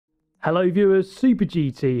Hello viewers, Super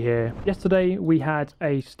GT here. Yesterday we had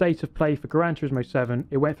a state of play for Gran Turismo 7.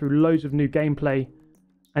 It went through loads of new gameplay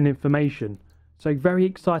and information. So very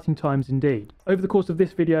exciting times indeed. Over the course of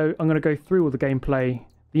this video, I'm going to go through all the gameplay,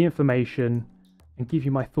 the information, and give you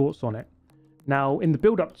my thoughts on it. Now, in the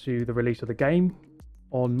build up to the release of the game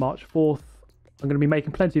on March 4th, I'm going to be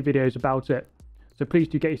making plenty of videos about it. So please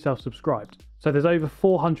do get yourself subscribed. So there's over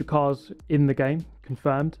 400 cars in the game,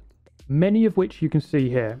 confirmed. Many of which you can see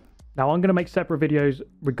here. Now, I'm going to make separate videos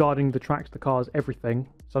regarding the tracks, the cars, everything.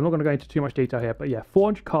 So I'm not going to go into too much detail here. But yeah,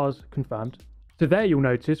 400 cars confirmed. So there you'll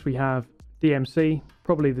notice we have DMC,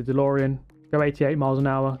 probably the DeLorean, go 88 miles an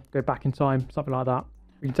hour, go back in time, something like that.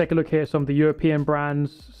 We can take a look here at some of the European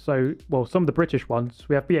brands. So, well, some of the British ones.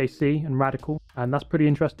 We have BAC and Radical, and that's pretty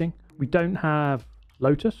interesting. We don't have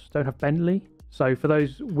Lotus, don't have Bentley. So for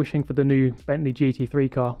those wishing for the new Bentley GT3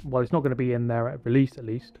 car, well, it's not going to be in there at release at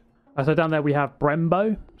least. So down there we have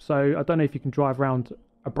Brembo. So I don't know if you can drive around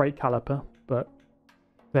a brake caliper, but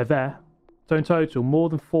they're there. So in total, more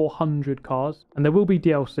than 400 cars, and there will be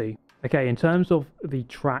DLC. Okay, in terms of the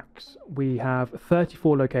tracks, we have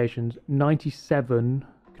 34 locations, 97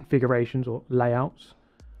 configurations or layouts.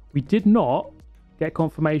 We did not get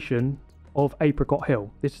confirmation of Apricot Hill.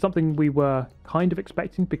 This is something we were kind of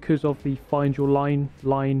expecting because of the find your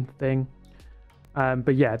line thing.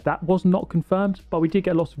 But yeah, that was not confirmed, but we did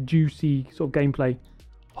get lots of juicy sort of gameplay,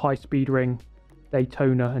 High Speed Ring,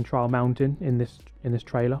 Daytona and Trial Mountain in this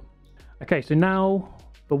trailer. Okay, so now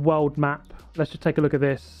the world map. Let's just take a look at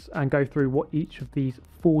this and go through what each of these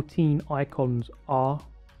 14 icons are.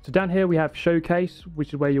 So down here we have Showcase, which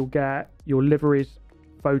is where you'll get your liveries,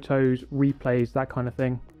 photos, replays, that kind of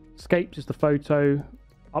thing. Escapes is the photo.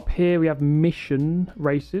 Up here we have Mission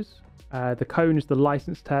Races. The cone is the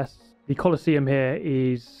license tests. The Coliseum here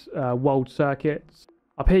is World Circuits.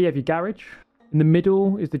 Up here you have your garage. In the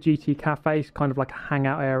middle is the GT Cafe, kind of like a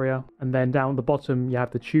hangout area. And then down at the bottom you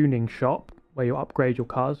have the tuning shop where you upgrade your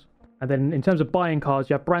cars. And then in terms of buying cars,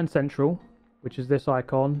 you have Brand Central, which is this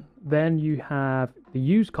icon. Then you have the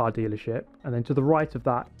used car dealership. And then to the right of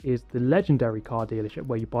that is the legendary car dealership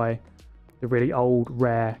where you buy the really old,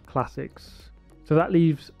 rare classics. So that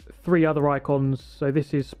leaves three other icons. So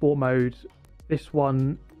this is sport mode. This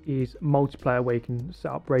one is multiplayer where you can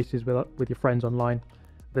set up races with your friends online.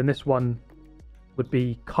 Then this one would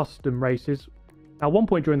be custom races. Now, at one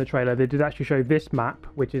point during the trailer, they did actually show this map,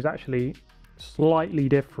 which is actually slightly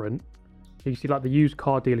different. So you see like the used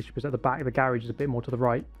car dealership is at the back, the garage is a bit more to the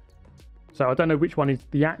right. So I don't know which one is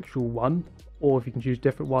the actual one, or if you can choose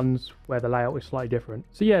different ones where the layout is slightly different.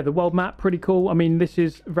 So yeah, the world map, pretty cool. I mean, this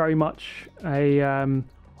is very much a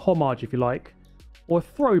homage, if you like, or a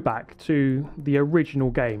throwback to the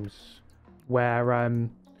original games where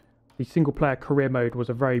the single player career mode was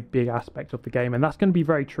a very big aspect of the game. And that's going to be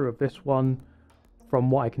very true of this one from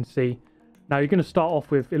what I can see. Now you're going to start off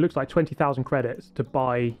with, it looks like 20,000 credits to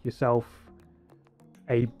buy yourself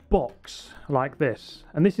a box like this.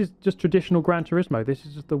 And this is just traditional Gran Turismo. This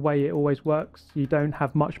is just the way it always works. You don't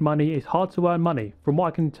have much money. It's hard to earn money. From what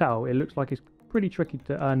I can tell, it looks like it's pretty tricky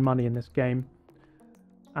to earn money in this game.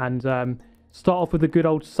 And start off with a good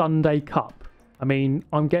old Sunday Cup. I mean,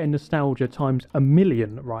 I'm getting nostalgia times a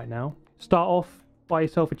million right now. Start off, buy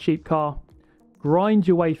yourself a cheap car, grind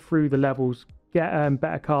your way through the levels, get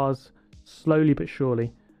better cars slowly but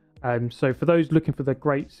surely. So for those looking for the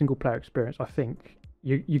great single player experience, I think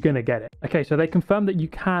you're going to get it. Okay, so they confirmed that you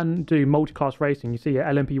can do multi-class racing. You see your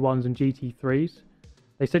LMP1s and GT3s.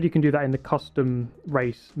 They said you can do that in the custom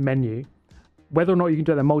race menu. Whether or not you can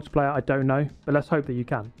do it in multiplayer, I don't know, but let's hope that you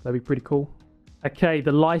can. That'd be pretty cool. Okay,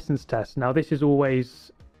 the license test. Now, this is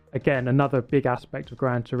always, again, another big aspect of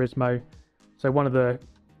Gran Turismo. So one of the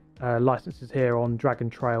licenses here on Dragon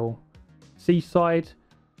Trail Seaside.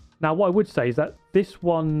 Now, what I would say is that this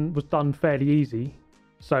one was done fairly easy.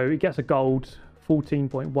 So it gets a gold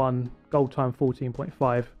 14.1, gold time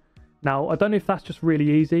 14.5. Now, I don't know if that's just really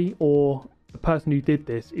easy or the person who did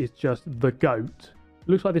this is just the GOAT. It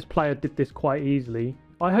looks like this player did this quite easily.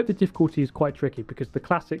 I hope the difficulty is quite tricky because the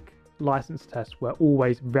classic license tests were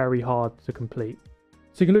always very hard to complete.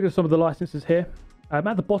 So you can look at some of the licenses here. At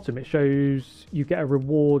the bottom it shows you get a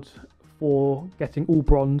reward for getting all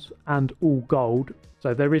bronze and all gold.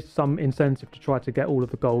 So there is some incentive to try to get all of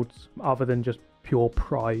the golds other than just pure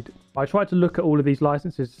pride. I tried to look at all of these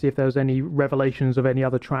licenses to see if there was any revelations of any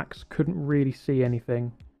other tracks. Couldn't really see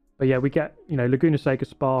anything. But yeah, we get, you know, Laguna Seca,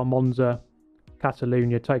 Spa, Monza,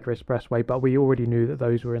 Catalunya, Tokyo Expressway, but we already knew that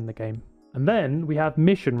those were in the game. And then we have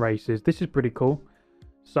mission races. This is pretty cool.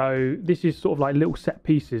 So this is sort of like little set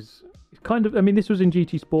pieces. It's kind of, I mean, this was in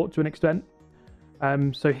GT Sport to an extent.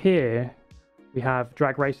 So here We have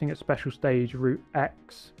drag racing at special stage Route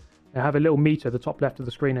X. They have a little meter at the top left of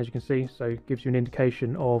the screen, as you can see, so it gives you an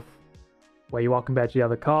indication of where you are compared to the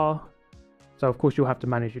other car. So of course you'll have to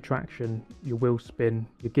manage your traction, your wheel spin,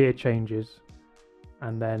 your gear changes,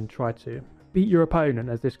 and then try to beat your opponent,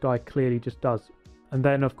 as this guy clearly just does. And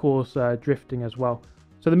then of course drifting as well.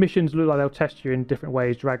 So the missions look like they'll test you in different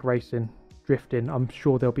ways: drag racing, drifting. I'm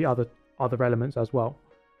sure there'll be other elements as well.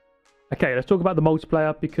 Okay, let's talk about the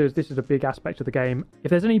multiplayer, because this is a big aspect of the game. If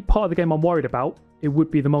there's any part of the game I'm worried about, it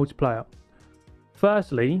would be the multiplayer.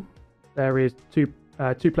 Firstly, there is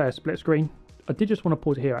two-player split screen. I did just want to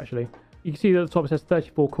pause it here, actually. You can see that at the top it says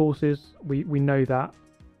 34 courses. We know that.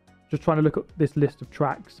 Just trying to look at this list of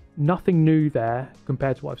tracks. Nothing new there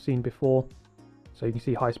compared to what I've seen before. So you can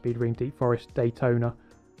see High Speed Ring, Deep Forest, Daytona.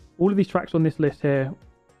 All of these tracks on this list here,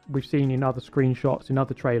 we've seen in other screenshots, in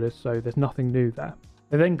other trailers, so there's nothing new there.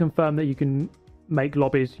 They then confirm that you can make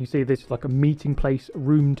lobbies. You see this is like a meeting place,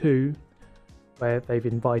 room 2, where they've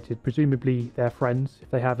invited presumably their friends,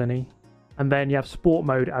 if they have any. And then you have sport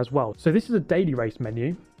mode as well. So this is a daily race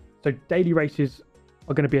menu. So daily races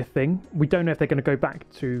are going to be a thing. We don't know if they're going to go back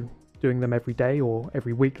to doing them every day or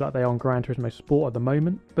every week like they are on Gran Turismo Sport at the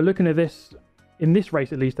moment. But looking at this, in this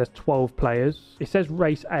race at least, there's 12 players. It says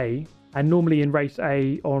race A, and normally in race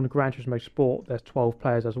A on Gran Turismo Sport, there's 12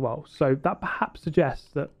 players as well. So that perhaps suggests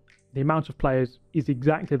that the amount of players is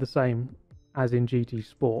exactly the same as in GT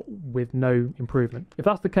Sport, with no improvement. If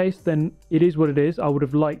that's the case, then it is what it is. I would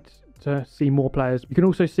have liked to see more players. You can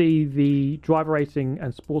also see the driver rating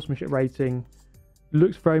and sportsmanship rating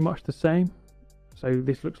looks very much the same. So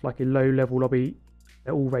this looks like a low-level lobby.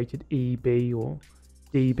 They're all rated EB or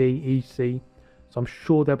DB, EC. So I'm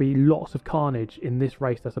sure there'll be lots of carnage in this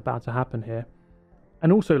race that's about to happen here.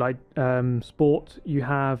 And also, like sport, you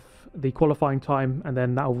have the qualifying time, and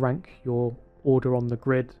then that'll rank your order on the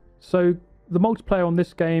grid. So the multiplayer on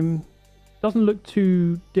this game doesn't look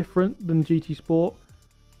too different than GT Sport.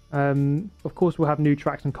 Of course, we'll have new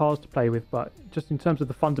tracks and cars to play with, but just in terms of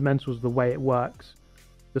the fundamentals of the way it works,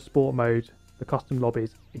 the sport mode, the custom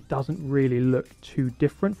lobbies, it doesn't really look too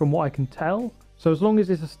different from what I can tell. So as long as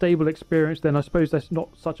it's a stable experience, then I suppose that's not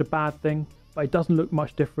such a bad thing, but it doesn't look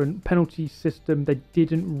much different. Penalty system, they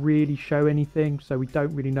didn't really show anything, so we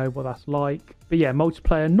don't really know what that's like. But yeah,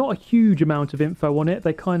 multiplayer, not a huge amount of info on it.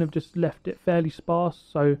 They kind of just left it fairly sparse,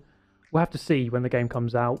 so we'll have to see when the game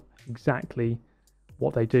comes out exactly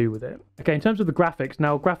what they do with it. Okay, in terms of the graphics,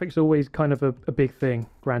 now graphics are always kind of a big thing.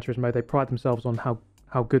 Gran Turismo, they pride themselves on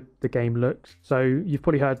how good the game looks. So you've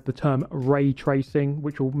probably heard the term ray tracing,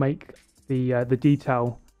 which will make the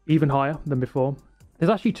detail even higher than before. There's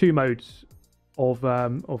actually two modes of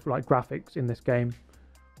like graphics in this game.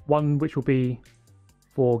 One which will be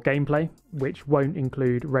for gameplay, which won't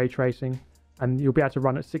include ray tracing, and you'll be able to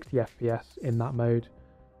run at 60 FPS in that mode.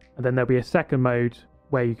 And then there'll be a second mode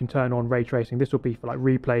where you can turn on ray tracing. This will be for like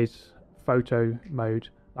replays, photo mode,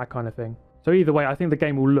 that kind of thing. So either way, I think the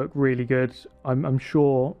game will look really good. I'm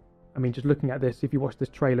sure, I mean, just looking at this, if you watch this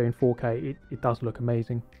trailer in 4K, it does look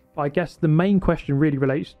amazing. But I guess the main question really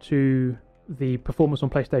relates to the performance on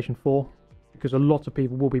PlayStation 4, because a lot of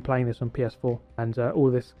people will be playing this on PS4, and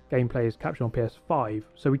all this gameplay is captured on PS5.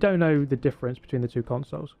 So we don't know the difference between the two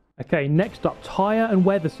consoles. Okay, next up, tyre and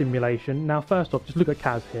weather simulation. Now, first off, just look at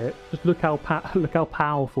Kaz here. Just look how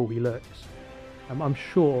powerful he looks. I'm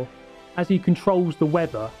sure, as he controls the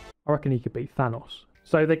weather, I reckon he could beat Thanos.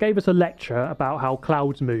 So they gave us a lecture about how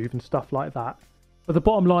clouds move and stuff like that. But the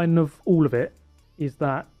bottom line of all of it is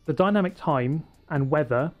that the dynamic time and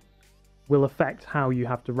weather will affect how you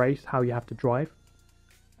have to race, how you have to drive.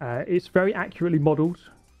 It's very accurately modelled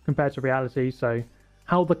compared to reality. So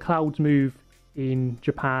how the clouds move in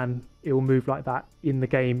Japan, it will move like that in the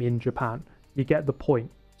game in Japan. You get the point.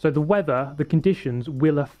 So the weather, the conditions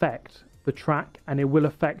will affect the track, and it will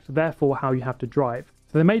affect therefore how you have to drive.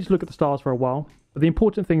 So they made us look at the stars for a while, but the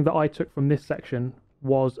important thing that I took from this section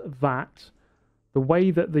was that the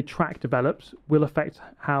way that the track develops will affect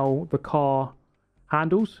how the car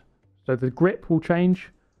handles. So the grip will change,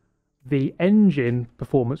 the engine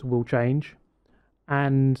performance will change,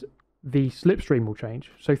 and the slipstream will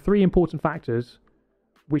change. So three important factors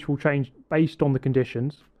which will change based on the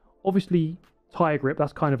conditions. Obviously, tyre grip,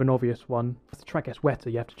 that's kind of an obvious one. As the track gets wetter,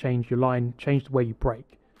 you have to change your line, change the way you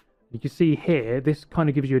brake. You can see here, this kind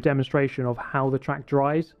of gives you a demonstration of how the track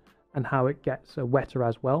dries and how it gets wetter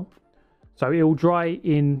as well. So it will dry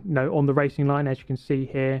in, on the racing line, as you can see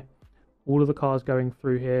here. All of the cars going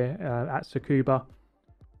through here at Tsukuba.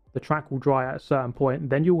 The track will dry at a certain point, and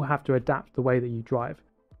then you will have to adapt the way that you drive.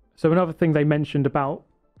 So another thing they mentioned about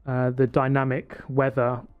the dynamic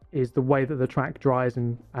weather is the way that the track dries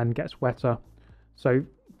and gets wetter. So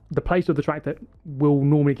the place of the track that will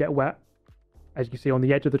normally get wet, as you can see on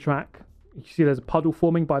the edge of the track, you see there's a puddle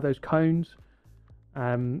forming by those cones.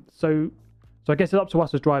 So I guess it's up to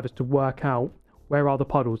us as drivers to work out where are the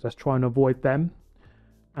puddles. Let's try and avoid them.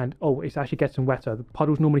 And oh, it's actually getting wetter. The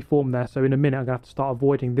puddles normally form there, so in a minute I'm gonna have to start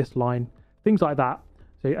avoiding this line, things like that.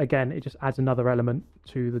 So again, it just adds another element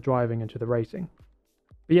to the driving and to the racing.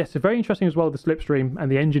 But yes, it's very interesting as well. The slipstream and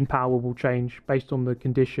the engine power will change based on the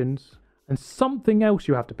conditions. And something else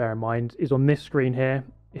you have to bear in mind is on this screen here.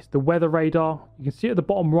 It's the weather radar. You can see it at the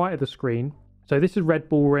bottom right of the screen. So this is Red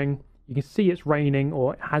Bull Ring. You can see it's raining,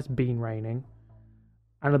 or it has been raining.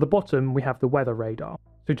 And at the bottom, we have the weather radar.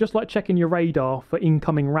 So just like checking your radar for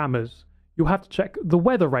incoming rammers, you'll have to check the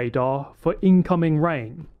weather radar for incoming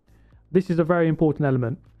rain. This is a very important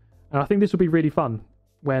element. And I think this will be really fun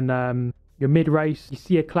when you're mid-race, you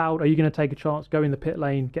see a cloud. Are you going to take a chance, go in the pit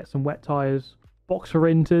lane, get some wet tyres? Boxer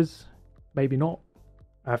inters? Maybe not.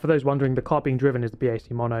 For those wondering, the car being driven is the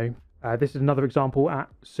BAC Mono. This is another example at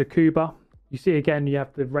Tsukuba. You see again, you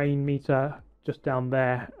have the rain meter just down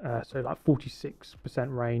there. So like 46%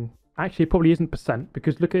 rain. Actually, it probably isn't percent,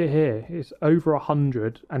 because look at it here. It's over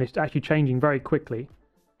 100 and it's actually changing very quickly.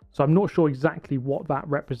 So I'm not sure exactly what that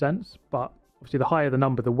represents, but obviously the higher the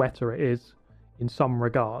number, the wetter it is in some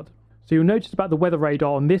regard. So you'll notice about the weather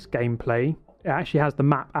radar on this gameplay, it actually has the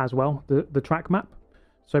map as well, the track map.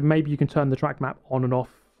 So maybe you can turn the track map on and off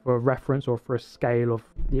for a reference or for a scale of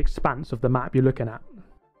the expanse of the map you're looking at.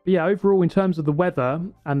 But yeah, overall in terms of the weather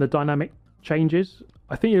and the dynamic changes,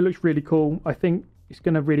 I think it looks really cool. I think it's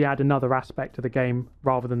going to really add another aspect to the game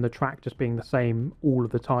rather than the track just being the same all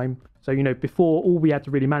of the time. So, you know, before all we had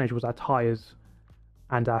to really manage was our tyres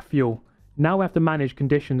and our fuel. Now we have to manage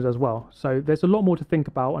conditions as well. So there's a lot more to think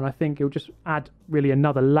about, and I think it'll just add really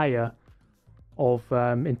another layer of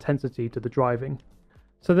intensity to the driving.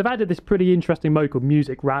 So they've added this pretty interesting mode called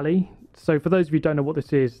Music Rally. So for those of you who don't know what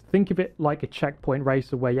this is, think of it like a checkpoint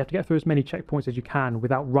racer where you have to get through as many checkpoints as you can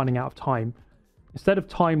without running out of time. Instead of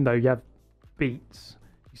time though, you have beats.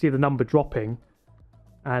 You see the number dropping,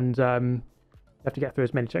 and you have to get through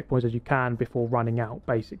as many checkpoints as you can before running out,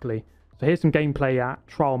 basically. So here's some gameplay at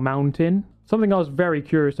Trial Mountain. Something I was very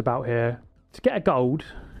curious about here. To get a gold,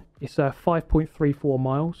 it's 5.34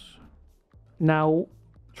 miles. Now,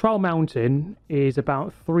 Trial Mountain is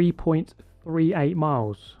about 3.38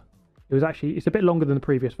 miles. It's a bit longer than the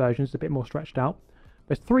previous version. It's a bit more stretched out.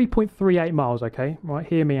 But it's 3.38 miles, okay? Right,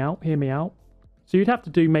 hear me out, hear me out. So you'd have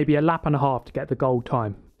to do maybe a lap and a half to get the gold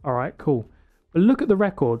time. All right, cool. But look at the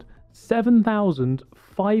record.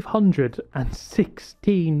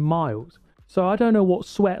 7,516 miles. So I don't know what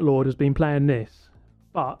sweat lord has been playing this,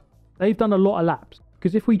 but they've done a lot of laps.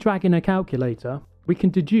 Because if we drag in a calculator, we can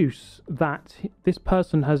deduce that this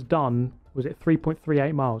person has done, was it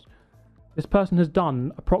 3.38 miles? This person has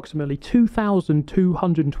done approximately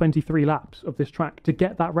 2,223 laps of this track to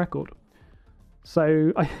get that record.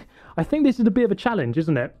 So I think this is a bit of a challenge,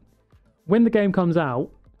 isn't it? When the game comes out,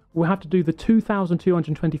 we'll have to do the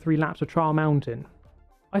 2,223 laps of Trial Mountain.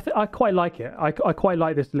 I quite like it. I quite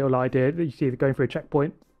like this little idea that you see that going through a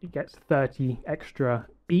checkpoint, it gets 30 extra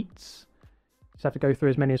beats. Just have to go through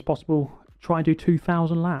as many as possible. Try and do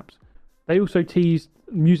 2,000 laps. They also teased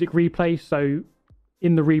music replays. So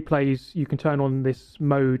in the replays, you can turn on this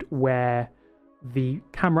mode where the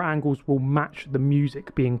camera angles will match the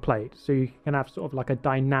music being played. So you can have sort of like a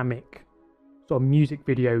dynamic sort of music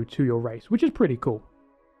video to your race, which is pretty cool.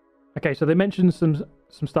 Okay, so they mentioned some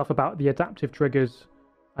stuff about the adaptive triggers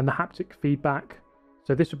and the haptic feedback.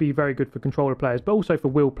 So this would be very good for controller players, but also for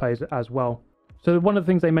wheel players as well. So one of the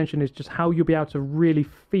things they mentioned is just how you'll be able to really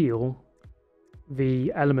feel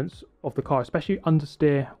the elements of the car, especially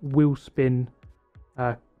understeer, wheel spin,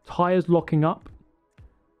 tires locking up,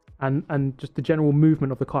 and just the general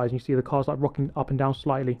movement of the cars. And you see the cars like rocking up and down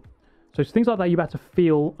slightly. So it's things like that you're about to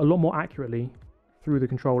feel a lot more accurately through the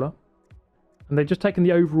controller. And they've just taken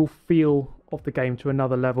the overall feel of the game to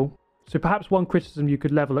another level. So perhaps one criticism you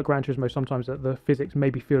could level at Gran Turismo sometimes that the physics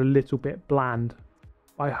maybe feel a little bit bland.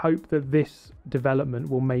 I hope that this development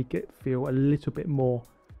will make it feel a little bit more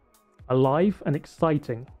alive and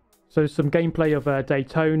exciting. So some gameplay of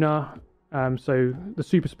Daytona. So the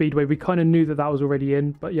Super Speedway, we kind of knew that was already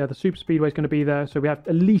in, but yeah, the Super Speedway is going to be there. So we have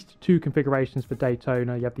at least 2 configurations for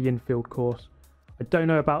Daytona. You have the infield course. I don't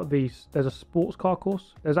know about these. There's a sports car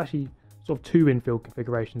course. There's actually sort of 2 infield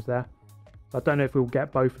configurations there. So I don't know if we'll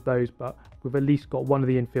get both of those, but we've at least got one of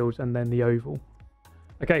the infields and then the oval.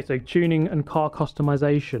 Okay, so tuning and car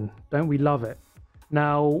customization. Don't we love it?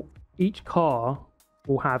 Now, each car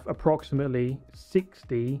will have approximately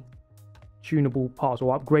 60 tunable parts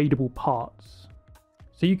or upgradable parts.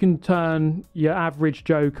 So you can turn your average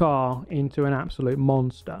Joe car into an absolute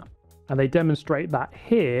monster. And they demonstrate that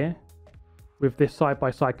here with this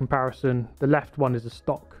side-by-side comparison. The left one is a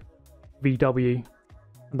stock VW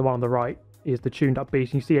and the one on the right is the tuned up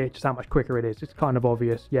beast. And you see just how much quicker it is. It's kind of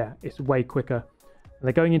obvious. Yeah, it's way quicker. And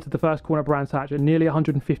they're going into the first corner at Brands Hatch at nearly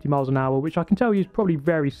 150 miles an hour, which I can tell you is probably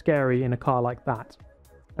very scary in a car like that.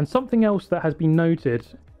 And something else that has been noted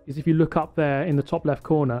is if you look up there in the top left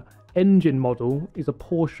corner, engine model is a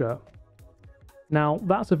Porsche. Now,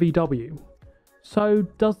 that's a VW. So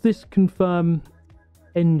does this confirm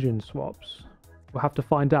engine swaps? We'll have to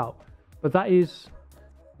find out. But that is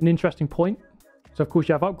an interesting point. So of course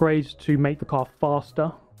you have upgrades to make the car faster.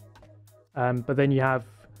 But then you have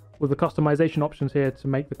all the customization options here to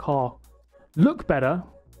make the car look better.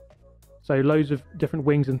 So loads of different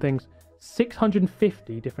wings and things.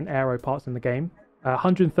 650 different aero parts in the game.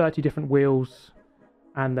 130 different wheels.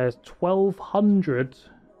 And there's 1,200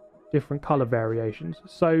 different color variations.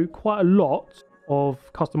 So quite a lot of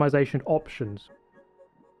customization options.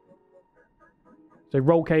 So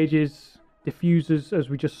roll cages, diffusers as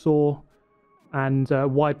we just saw, and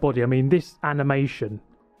wide body. I mean, this animation.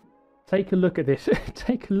 Take a look at this.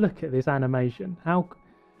 Take a look at this animation.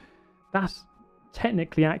 That's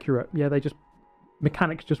technically accurate. Yeah,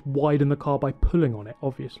 mechanics just widen the car by pulling on it,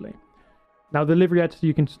 obviously. Now the livery editor,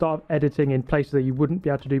 you can start editing in places that you wouldn't be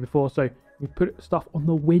able to do before. So you put stuff on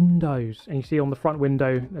the windows, and you see on the front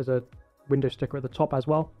window there's a window sticker at the top as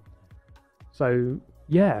well. So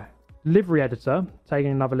yeah, livery editor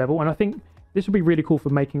taking another level, and I think this would be really cool for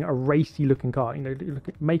making a racy looking car. You know, look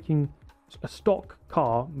at making a stock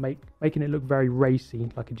car, making it look very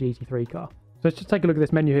racy, like a GT3 car. So let's just take a look at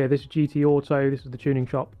this menu here. This is GT Auto. This is the tuning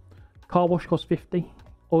shop. Car wash costs 50.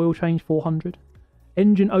 Oil change 400.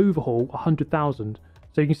 Engine overhaul 100,000.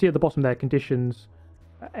 So you can see at the bottom there, conditions,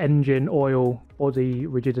 engine, oil, body,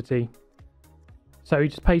 rigidity. So he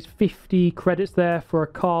just pays 50 credits there for a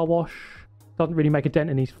car wash. Doesn't really make a dent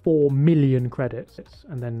in these 4 million credits.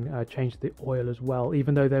 And then change the oil as well,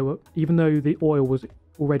 even though the oil was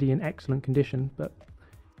already in excellent condition. But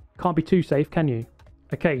can't be too safe, can you?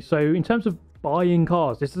 Okay, so in terms of buying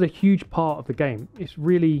cars, this is a huge part of the game. It's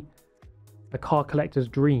really a car collector's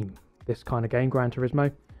dream, this kind of game, Gran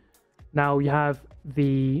Turismo. Now you have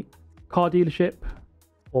the car dealership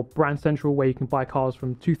or Brand Central, where you can buy cars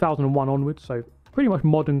from 2001 onwards, so pretty much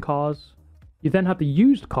modern cars. You then have the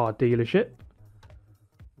used car dealership,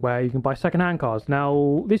 where you can buy second-hand cars.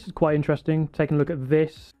 Now this is quite interesting. Taking a look at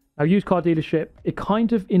this. Now used car dealership, it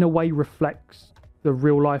kind of in a way reflects the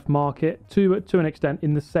real life market to an extent,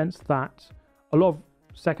 in the sense that a lot of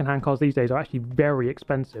second-hand cars these days are actually very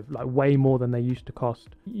expensive, like way more than they used to cost.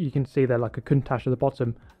 You can see there like a Countach at the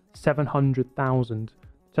bottom, 700,000.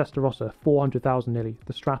 Testarossa 400,000 nearly.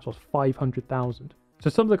 The Stratos 500,000. So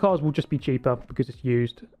some of the cars will just be cheaper because it's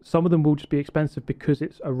used. Some of them will just be expensive because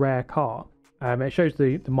it's a rare car. It shows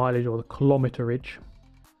the mileage or the kilometerage,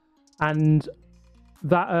 and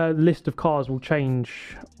that list of cars will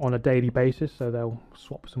change on a daily basis, so they'll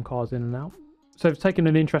swap some cars in and out. So it's taken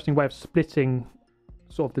an interesting way of splitting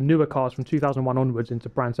sort of the newer cars from 2001 onwards into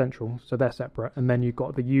Brand Central, so they're separate, and then you've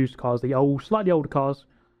got the used cars, the old, slightly older cars,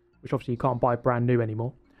 which obviously you can't buy brand new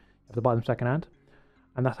anymore. You have to buy them secondhand,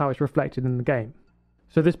 and that's how it's reflected in the game.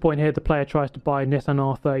 So at this point here, the player tries to buy a Nissan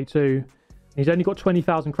R32. He's only got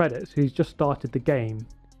 20,000 credits. He's just started the game.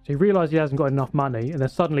 So he realizes he hasn't got enough money, and then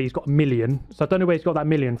suddenly he's got 1 million. So I don't know where he's got that 1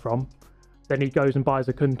 million from. Then he goes and buys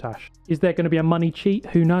a Countach. Is there going to be a money cheat?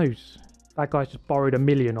 Who knows? That guy's just borrowed 1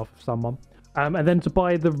 million off of someone. And then to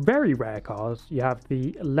buy the very rare cars, you have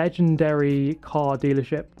the legendary car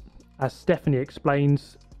dealership. As Stephanie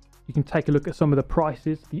explains, you can take a look at some of the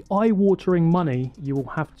prices. The eye-watering money you will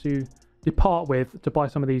have to depart with to buy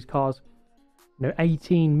some of these cars. You know,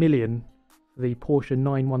 18 million for the Porsche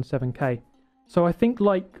 917K. So I think,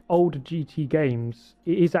 like older GT games,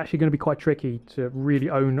 it is actually going to be quite tricky to really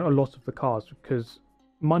own a lot of the cars, because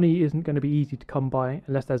money isn't going to be easy to come by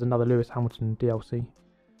unless there's another Lewis Hamilton DLC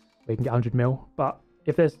where you can get 100 mil. But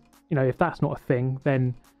if there's, you know, if that's not a thing,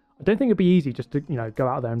 then I don't think it'd be easy just to, you know, go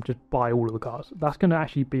out there and just buy all of the cars. That's going to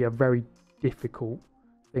actually be a very difficult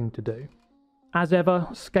thing to do. As ever,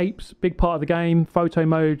 scapes, big part of the game. Photo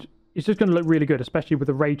mode is just going to look really good, especially with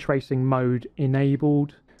the ray tracing mode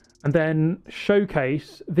enabled. And then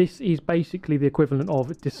Showcase, this is basically the equivalent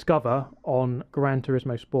of Discover on Gran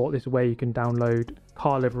Turismo Sport. This is where you can download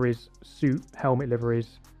car liveries, suit, helmet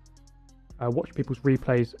liveries, watch people's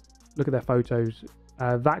replays, look at their photos,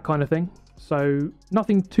 that kind of thing. So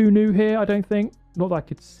nothing too new here, I don't think. Not that I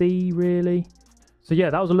could see, really. So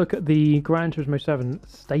yeah, that was a look at the Gran Turismo 7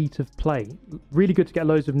 state of play. Really good to get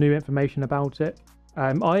loads of new information about it.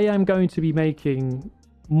 I am going to be making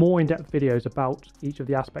more in-depth videos about each of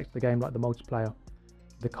the aspects of the game, like the multiplayer,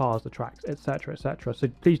 the cars, the tracks, etc, etc. So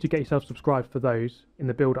please do get yourself subscribed for those in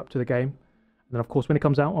the build up to the game. And then of course when it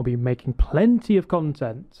comes out, I'll be making plenty of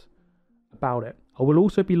content about it. I will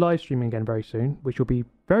also be live streaming again very soon, which you'll be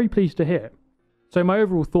very pleased to hear. So my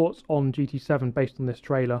overall thoughts on GT7 based on this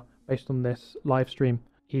trailer, based on this live stream,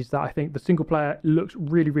 is that I think the single player looks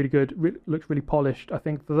really, really good, looks really polished. I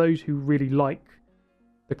think for those who really like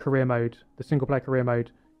the career mode, the single player career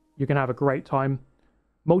mode, you're going to have a great time.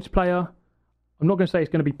 Multiplayer, I'm not going to say it's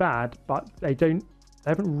going to be bad, but they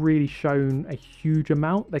haven't really shown a huge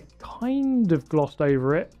amount. They kind of glossed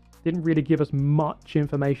over it, didn't really give us much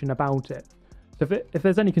information about it. So if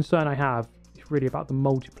there's any concern I have, it's really about the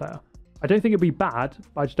multiplayer. I don't think it'll be bad,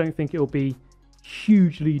 but I just don't think it'll be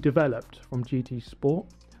hugely developed from GT Sport,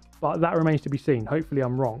 but that remains to be seen. Hopefully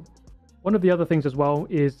I'm wrong. One of the other things as well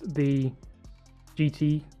is the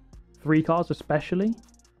GT3 cars especially.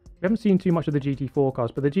 We haven't seen too much of the GT4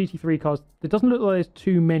 cars, but the GT3 cars, it doesn't look like there's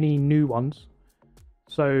too many new ones.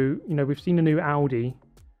 So, you know, we've seen a new Audi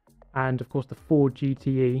and of course the Ford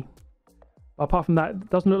GTE. But apart from that, it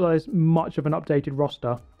doesn't look like there's much of an updated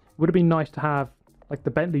roster. It would have been nice to have like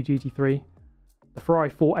the Bentley GT3, the Ferrari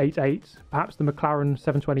 488, perhaps the McLaren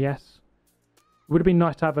 720S. It would have been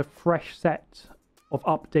nice to have a fresh set of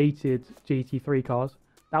updated GT3 cars.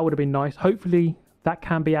 That would have been nice. Hopefully that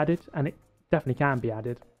can be added, and it definitely can be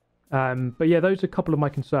added. But yeah, those are a couple of my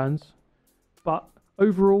concerns. But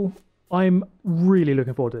overall, I'm really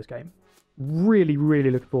looking forward to this game. Really,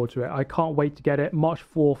 really looking forward to it. I can't wait to get it. March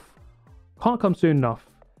 4th. Can't come soon enough.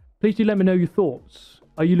 Please do let me know your thoughts.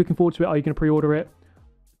 Are you looking forward to it? Are you going to pre-order it?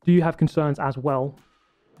 Do you have concerns as well?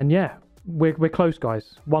 And yeah, we're close,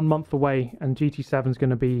 guys. 1 month away, and GT7 is going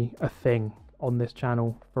to be a thing on this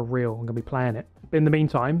channel for real. I'm going to be playing it. But in the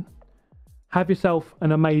meantime, have yourself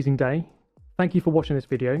an amazing day. Thank you for watching this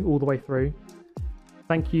video all the way through.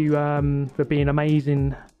 Thank you for being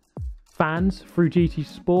amazing fans through GT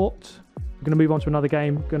Sport. We're going to move on to another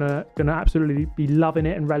game. Gonna absolutely be loving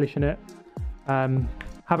it and relishing it.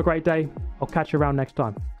 Have a great day. I'll catch you around next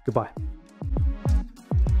time. Goodbye.